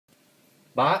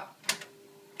Bát.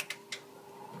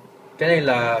 Cái này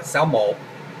là 61,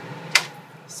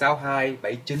 62,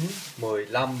 79,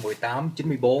 15, 18,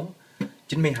 94,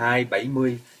 92,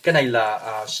 70. Cái này là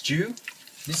stew.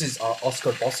 This is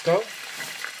Oscar Bosco.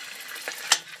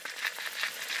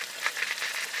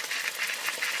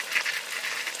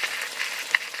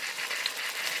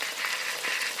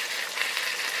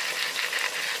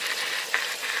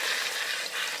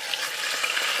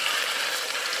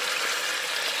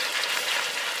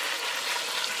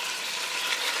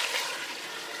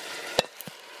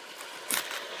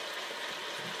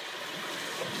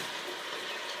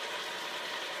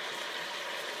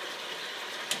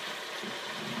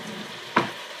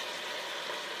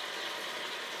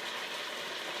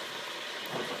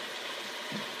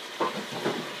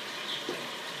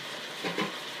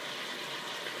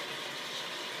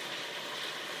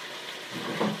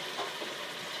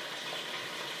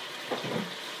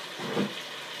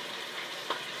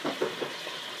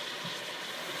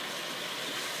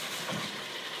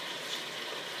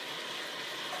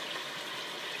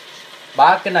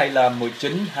 Bát, cái này là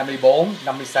 19, 24,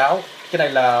 56. Cái này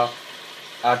là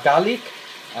garlic,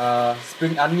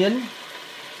 spring onion,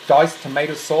 diced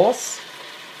tomato sauce,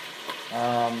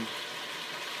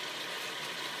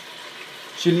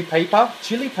 chili pepper,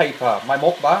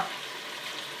 21 bát.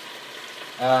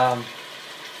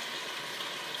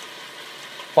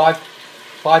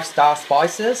 Five star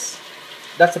spices.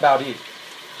 That's about it.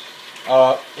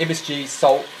 MSG,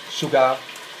 salt, sugar,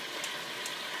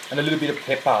 and a little bit of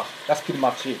pepper. That's pretty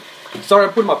much it. Sorry, I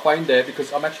put my phone there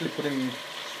because I'm actually putting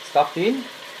stuff in.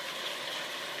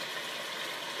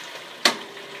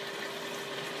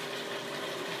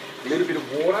 A little bit of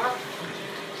water.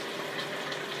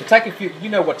 It takes a few. You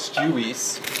know what stew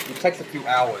is. It takes a few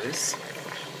hours.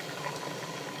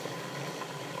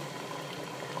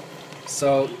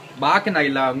 So, bá cái này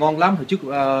là ngon lắm. Hồi trước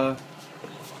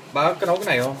bá có nấu cái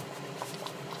này không?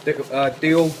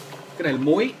 Tiêu. Cái này là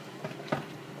muối.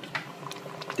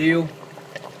 Tiêu.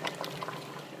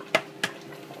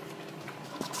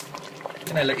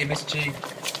 Cái này là MSG.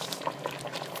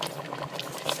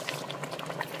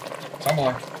 Xong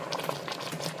rồi.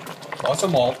 Bỏ số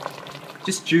 1.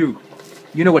 Just stew.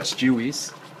 You know what stew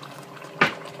is.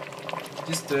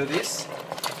 Just stir this.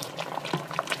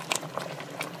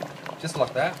 Just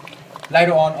like that.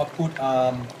 Later on I'll put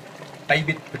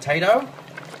baby potato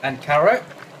and carrot.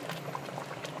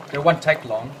 They won't take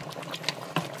long.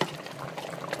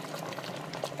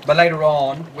 But later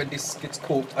on, when this gets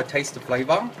cooked, I taste the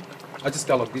flavor. I just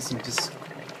go like this and just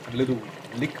a little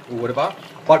lick or whatever.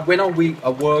 But when I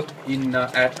work in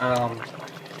at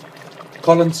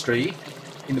Collins Street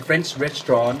in the French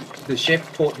restaurant, the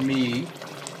chef taught me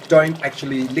don't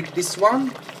actually lick this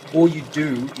one. All you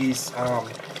do is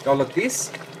go like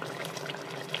this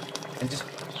and just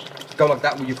go like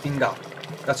that with your finger.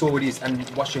 That's all it is, and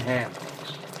wash your hand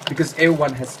because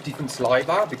everyone has different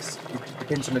saliva because it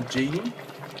depends on the gene.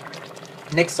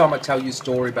 Next time I tell you a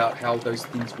story about how those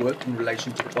things work in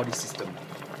relation to the body system.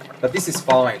 But this is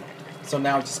fine. So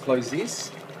now I just close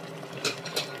this.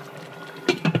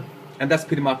 And that's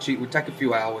pretty much it. It will take a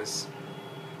few hours.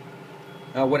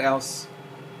 What else?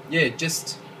 Yeah,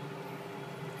 just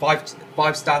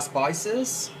five star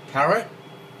spices, carrot,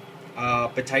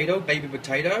 potato, baby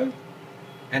potato,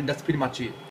 and that's pretty much it.